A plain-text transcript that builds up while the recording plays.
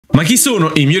Ma chi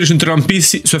sono i migliori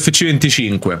centrocampisti su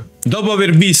FC25? Dopo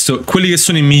aver visto quelli che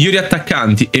sono i migliori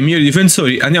attaccanti e i migliori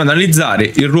difensori, andiamo ad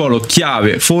analizzare il ruolo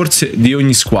chiave, forse, di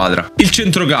ogni squadra. Il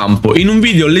centrocampo, in un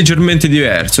video leggermente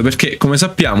diverso, perché come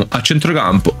sappiamo a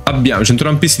centrocampo abbiamo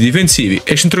centrocampisti difensivi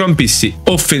e centrocampisti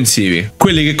offensivi,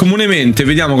 quelli che comunemente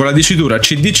vediamo con la dicitura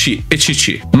CDC e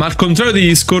CC. Ma al contrario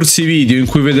degli scorsi video in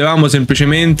cui vedevamo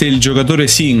semplicemente il giocatore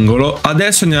singolo,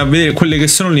 adesso andiamo a vedere quelle che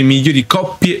sono le migliori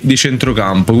coppie di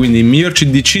centrocampo, quindi il miglior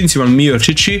CDC insieme al miglior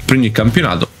CC per ogni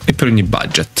campionato e per ogni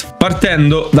budget.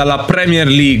 Partendo dalla Premier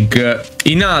League,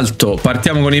 in alto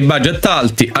partiamo con i budget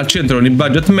alti, al centro con i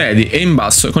budget medi e in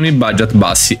basso con i budget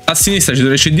bassi. A sinistra ci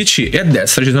sono i CDC e a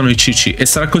destra ci sono i CC e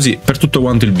sarà così per tutto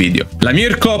quanto il video. La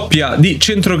miglior coppia di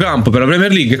centrocampo per la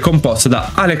Premier League è composta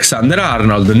da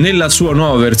Alexander-Arnold nella sua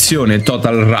nuova versione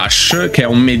Total Rush, che è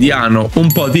un mediano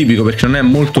un po' tipico perché non è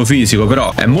molto fisico,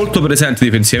 però è molto presente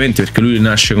difensivamente perché lui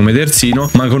nasce come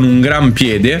terzino ma con un gran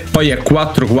piede, poi è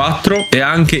 4-4 e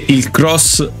anche il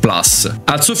cross plus.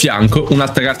 Al suo fianco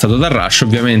un'altra carta Total Rush,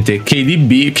 ovviamente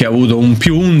KDB, che ha avuto un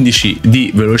più 11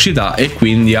 di velocità e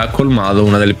quindi ha colmato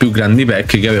una delle più grandi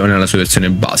pecche che aveva nella sua versione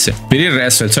base. Per il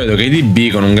resto è il solito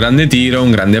KDB con un grande tiro,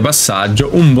 un grande passaggio,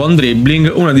 un buon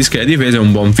dribbling, una discreta difesa e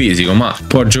un buon fisico, ma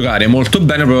può giocare molto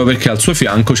bene proprio perché al suo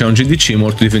fianco c'è un CDC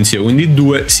molto difensivo, quindi i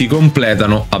due si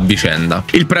completano a vicenda.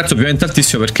 Il prezzo ovviamente è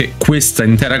altissimo perché questa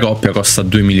intera coppia costa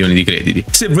 2 milioni di crediti.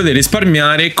 Se volete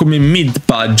risparmiare come mid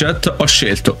budget ho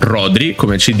scelto Rodri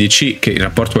come CDC, che in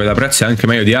rapporto con la prezzo è anche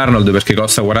meglio di Arnold perché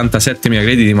costa 47.000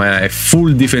 crediti ma è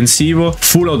full difensivo,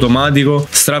 full automatico,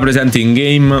 strapresente in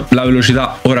game, la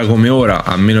velocità ora come ora,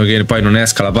 a meno che poi non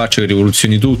esca la patch che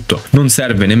rivoluzioni tutto, non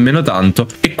serve nemmeno tanto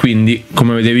e quindi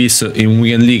come avete visto in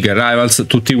Weekend League e Rivals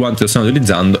tutti quanti lo stanno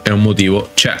utilizzando e un motivo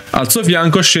c'è. Al suo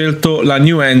fianco ho scelto la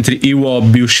new entry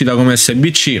Iwobi uscita come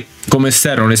SBC. Come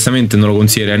esterno onestamente non lo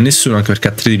consiglierei a nessuno anche perché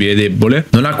ha 3 di piede debole,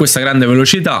 non ha questa grande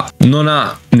velocità, non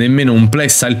ha nemmeno un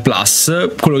playstyle plus.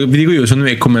 Quello che vi dico io secondo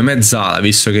me è come mezzala,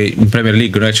 visto che in Premier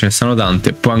League non è ce ne stanno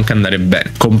tante, può anche andare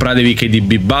bene. Compratevi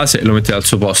KDB base e lo mettete al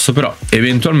suo posto, però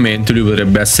eventualmente lui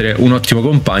potrebbe essere un ottimo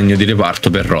compagno di reparto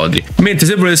per Rodri. Mentre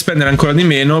se volete spendere ancora di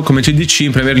meno, come CDC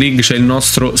in Premier League c'è il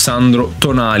nostro Sandro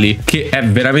Tonali che è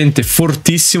veramente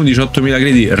fortissimo, 18.000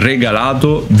 crediti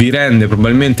regalato, vi rende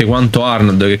probabilmente quanto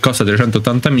Arnold che costa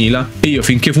 380.000 e io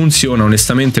finché funziona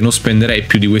onestamente non spenderei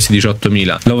più di questi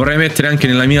 18.000. Lo vorrei mettere anche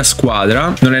nella mia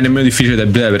squadra, non è nemmeno difficile da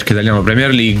vedere perché italiano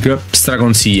Premier League,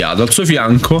 straconsigliato. Al suo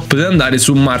fianco potete andare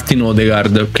su Martin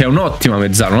Odegaard che è un'ottima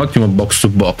mezzala, un ottimo box to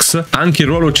box, anche il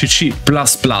ruolo CC++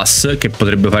 che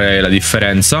potrebbe fare la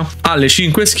differenza, ha le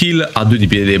 5 skill, ha 2 di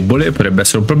piede debole, potrebbe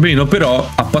essere un problemino, però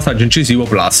ha passaggio incisivo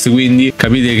plus, quindi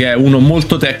capite che è uno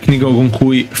molto tecnico con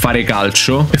cui fare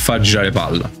calcio e far girare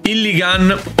palla. Il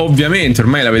Ligan ovviamente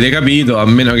ormai l'avete capito, a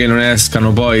meno che non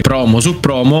escano poi promo su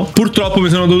promo. Purtroppo mi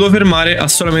sono dovuto fermare a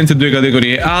solamente 2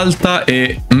 categorie, alta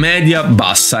e media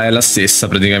bassa, è la stessa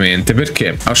praticamente,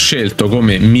 perché ho scelto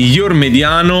come miglior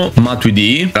mediano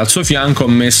Matuidi, al suo fianco ho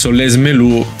messo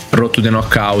Lesmelu rotto di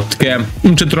knockout, che è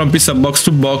un centrocampista box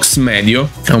to box medio,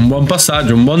 è un buon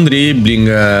passaggio, un buon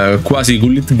dribbling, quasi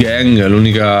Gullit Gang,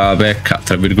 l'unica pecca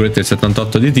tra virgolette il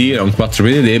 78 di tiro, un 4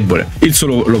 piede debole, il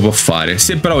solo lo può fare.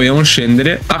 Se però vogliamo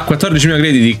scendere a 14.000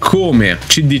 crediti come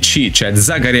CDC c'è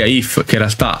Zakaria If, che in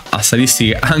realtà ha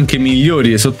statistiche anche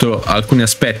migliori sotto alcuni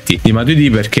aspetti di Matuidi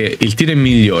perché il tiro è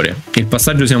migliore, il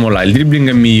passaggio siamo là, il dribbling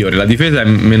è migliore, la difesa è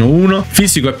 -1,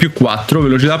 fisico è +4,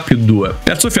 velocità +2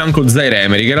 e al suo fianco Zaire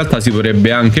Emery che in realtà si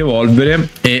potrebbe anche evolvere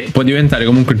e può diventare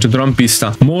comunque un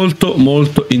centrocampista molto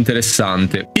molto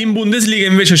interessante. In Bundesliga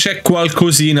invece c'è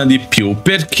qualcosina di più,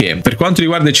 perché per quanto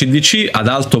riguarda il CDC ad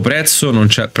alto prezzo non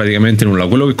c'è praticamente nulla.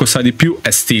 Quello che costa di più è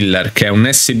Stiller, che è un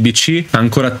SBC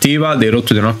ancora attiva dei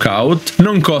rotto di knockout,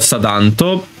 non costa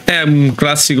tanto, è un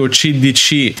classico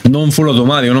CDC non full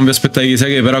automatico, non vi aspettate chissà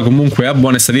che, però comunque ha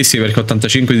buone statistiche perché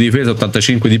 85 di difesa,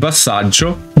 85 di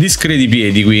passaggio, discreti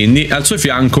piedi, quindi al suo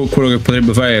fianco quello che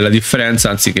potrebbe fare la differenza,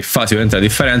 anzi che fa sicuramente la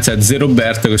differenza, è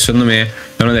Zeroberto, che secondo me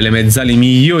è una delle mezzali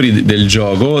migliori del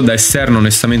gioco. Da esterno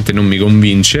onestamente non mi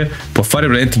convince, può fare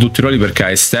praticamente tutti i ruoli perché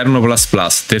ha esterno plus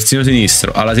plus, terzino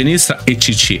sinistro, alla sinistra e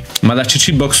CC, ma da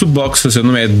CC box to box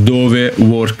secondo me è dove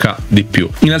worka di più.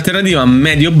 In alternativa a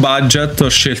medio budget ho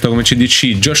scelto scelto come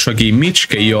CDC Joshua Kimmich,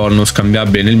 che io ho non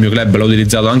scambiabile nel mio club, l'ho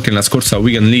utilizzato anche nella scorsa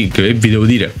Weekend League e vi devo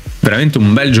dire veramente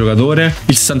un bel giocatore.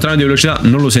 Il 69 di velocità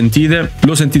non lo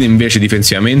sentite invece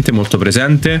difensivamente molto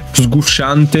presente,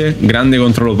 sgusciante, grande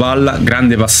controllo palla,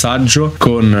 grande passaggio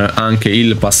con anche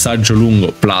il passaggio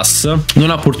lungo plus.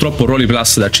 Non ha purtroppo ruoli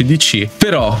plus da CDC,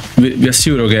 però vi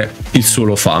assicuro che il suo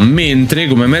lo fa. Mentre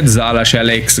come mezzala c'è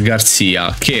Alex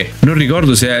Garcia, che non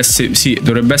ricordo se è sì,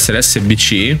 dovrebbe essere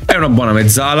SBC, è una buona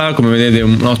mezzala, come vedete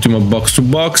un ottimo box to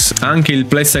box, anche il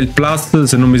playstyle plus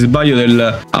se non mi sbaglio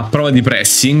a prova di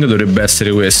pressing dovrebbe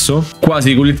essere questo,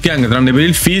 quasi con il gang tranne per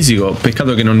il fisico,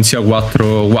 peccato che non sia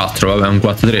 4-4, vabbè un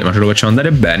 4-3 ma ce lo facciamo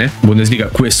andare bene. Bundesliga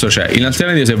questo c'è. In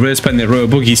alternativa, se volete spendere proprio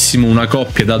pochissimo, una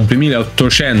coppia da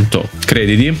 2800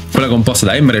 crediti, quella composta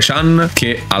da Emre Can,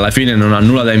 che alla fine non ha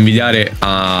nulla da invidiare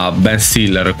a Ben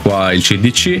Stiller qua il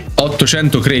CDC,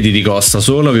 800 crediti costa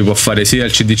solo, vi può fare sia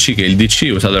il CDC che il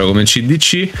DC, usatelo come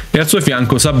CDC, e al suo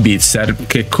fianco Sabitzer,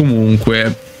 che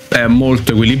comunque è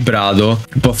molto equilibrato,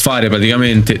 può fare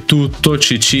praticamente tutto,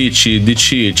 CC,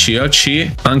 CDC,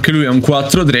 COC, anche lui è un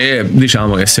 4-3,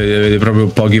 diciamo che se avete proprio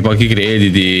pochi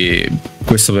crediti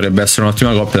questo potrebbe essere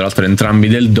un'ottima coppia, tra l'altro entrambi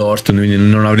del Dortmund, quindi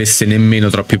non avreste nemmeno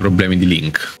troppi problemi di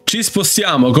link. Ci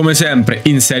spostiamo come sempre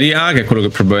in Serie A, che è quello che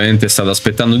probabilmente state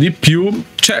aspettando di più.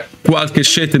 C'è qualche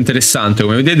scelta interessante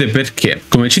come vedete, perché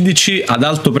come CDC ad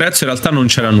alto prezzo in realtà non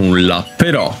c'era nulla,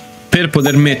 però per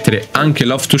poter mettere anche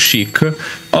Loftus-Cheek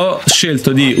ho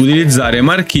scelto di utilizzare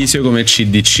Marchisio come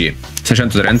CDC.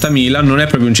 630.000, non è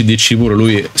proprio un CDC puro,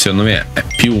 lui secondo me è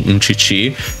più un CC,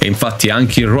 e infatti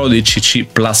anche il ruolo di CC++,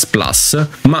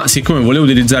 ma siccome volevo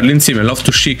utilizzarli insieme,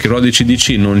 Loftus-Cheek il ruolo di CDC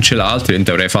non ce l'ha, altrimenti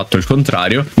avrei fatto il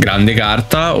contrario. Grande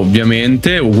carta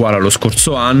ovviamente, uguale allo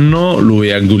scorso anno, lui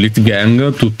è Gullit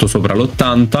Gang, tutto sopra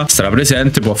l'80, sarà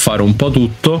presente, può fare un po'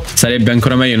 tutto, sarebbe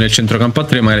ancora meglio nel centrocampo a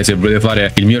 3, magari se volete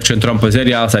fare il mio centrocampo di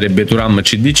Serie A sarebbe Thuram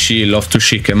CDC,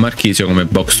 Loftus-Cheek e Marchisio come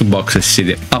box to box e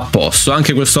siete a posto.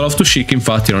 Anche questo Loftus-Cheek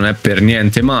infatti non è per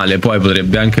niente male, poi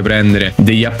potrebbe anche prendere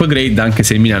degli upgrade, anche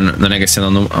se il Milan non è che stia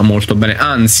andando molto bene,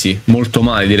 anzi molto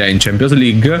male direi in Champions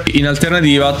League. In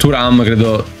alternativa Thuram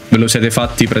credo ve lo siete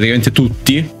fatti praticamente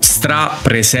tutti, stra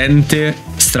presente,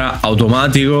 stra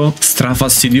automatico, stra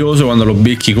fastidioso quando lo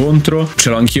becchi contro, ce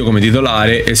l'ho anch'io come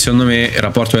titolare e secondo me il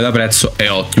rapporto da prezzo è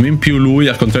ottimo. In più lui,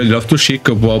 al contrario di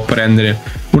Loftus-Cheek, può prendere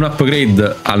un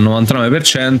upgrade al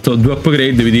 99%, 2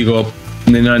 upgrade vi dico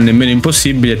non è nemmeno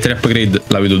impossibile, 3 upgrade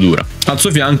la vedo dura. Al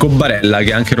suo fianco Barella, che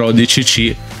è anche il ruolo di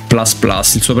CC++,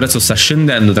 il suo prezzo sta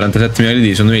scendendo, 37 milioni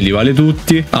di, secondo me li vale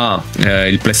tutti, ha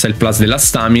il playstyle plus della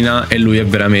stamina e lui è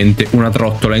veramente una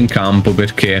trottola in campo,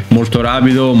 perché molto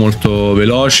rapido, molto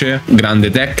veloce,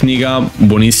 grande tecnica,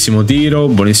 buonissimo tiro,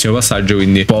 buonissimo passaggio,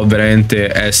 quindi può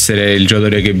veramente essere il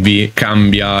giocatore che vi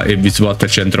cambia e vi svolta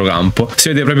il centrocampo.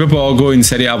 Se avete proprio poco in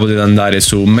Serie A potete andare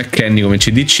su McKennie come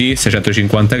CDC,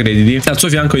 650 crediti, al suo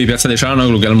fianco vi piazzate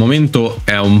Çalhanoğlu, che al momento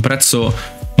è a un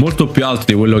prezzo molto più alto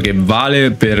di quello che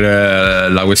vale per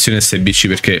la questione SBC,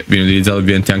 perché viene utilizzato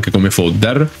ovviamente anche come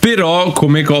fodder, però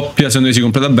come coppia secondo me si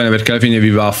completa bene, perché alla fine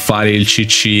vi va a fare il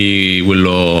CC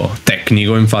quello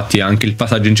tecnico, infatti anche il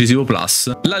passaggio incisivo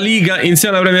plus. La Liga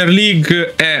insieme alla Premier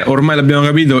League è, ormai l'abbiamo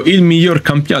capito, il miglior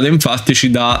campionato, infatti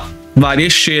ci dà varie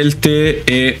scelte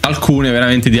e alcune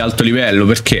veramente di alto livello,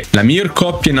 perché la miglior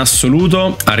coppia in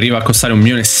assoluto arriva a costare 1,7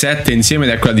 milioni insieme,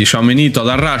 ed è quella di Tchouaméni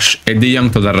Total Rush e De Jong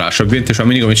Total Rush. Ovviamente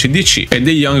Tchouaméni come CDC e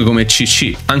De Jong come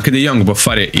CC. Anche De Jong può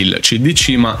fare il CDC,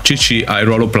 ma CC ha il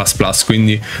ruolo plus plus,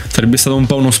 quindi sarebbe stato un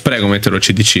po' uno spreco metterlo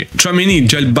CDC. Tchouaméni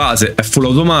già il base è full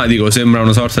automatico, sembra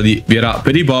una sorta di Vieira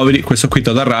per i poveri. Questo qui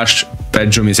Total Rush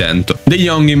peggio mi sento. De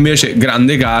Jong invece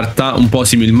grande carta, un po'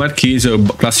 simile Marchisio,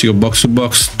 classico box to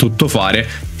box, tutto fare,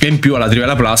 e in più alla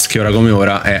Trivela Plus, che ora come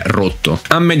ora è rotto.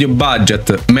 A medio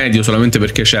budget, medio solamente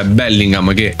perché c'è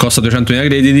Bellingham che costa 200.000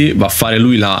 crediti, va a fare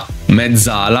lui la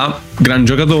mezzala, gran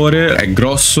giocatore, è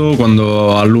grosso,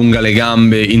 quando allunga le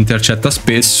gambe intercetta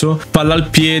spesso, palla al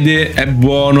piede, è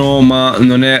buono ma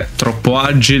non è troppo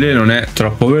agile, non è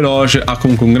troppo veloce, ha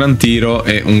comunque un gran tiro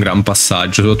e un gran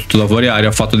passaggio, soprattutto da fuori area.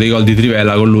 Ho fatto dei gol di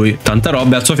trivela con lui, tanta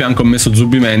roba. Al suo fianco ho messo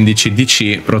Zubimendi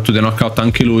CDC, rotto di knockout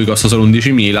anche lui, costa solo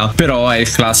 11.000, però è il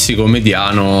classico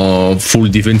mediano full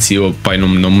difensivo, poi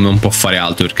non può fare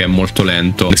altro perché è molto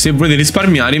lento. Se volete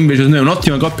risparmiare invece è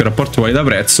un'ottima coppia rapporto qualità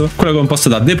prezzo, quella composta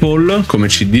da De Paul come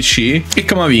CDC e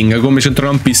Camavinga come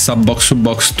centrocampista box to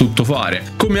box tutto fare.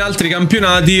 Come altri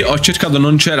campionati ho cercato,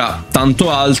 non c'era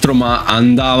tanto altro, ma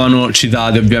andavano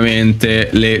citate ovviamente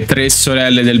le tre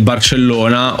sorelle del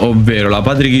Barcellona, ovvero la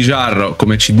Patrick Guijarro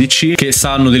come CDC, che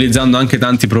stanno utilizzando anche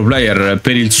tanti pro player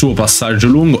per il suo passaggio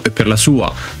lungo e per la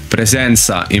sua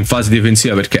presenza sia in fase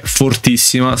difensiva perché è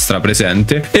fortissima,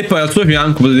 strapresente, e poi al suo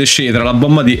fianco potete scegliere tra la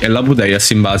bomba D e la Putellas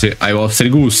in base ai vostri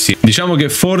gusti. Diciamo che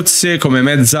forse come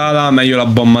mezzala meglio la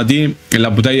bomba D e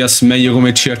la Putellas meglio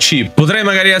come CAC. Potrei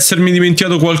magari essermi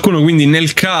dimenticato qualcuno, quindi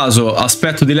nel caso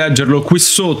aspetto di leggerlo qui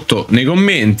sotto nei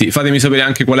commenti. Fatemi sapere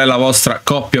anche qual è la vostra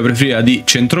coppia preferita di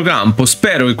centrocampo.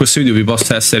 Spero che questo video vi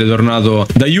possa essere tornato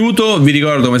d'aiuto. Vi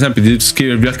ricordo come sempre di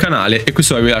iscrivervi al canale e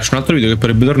questo vi lascio un altro video che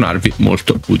potrebbe tornarvi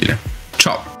molto utile.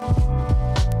 Ciao!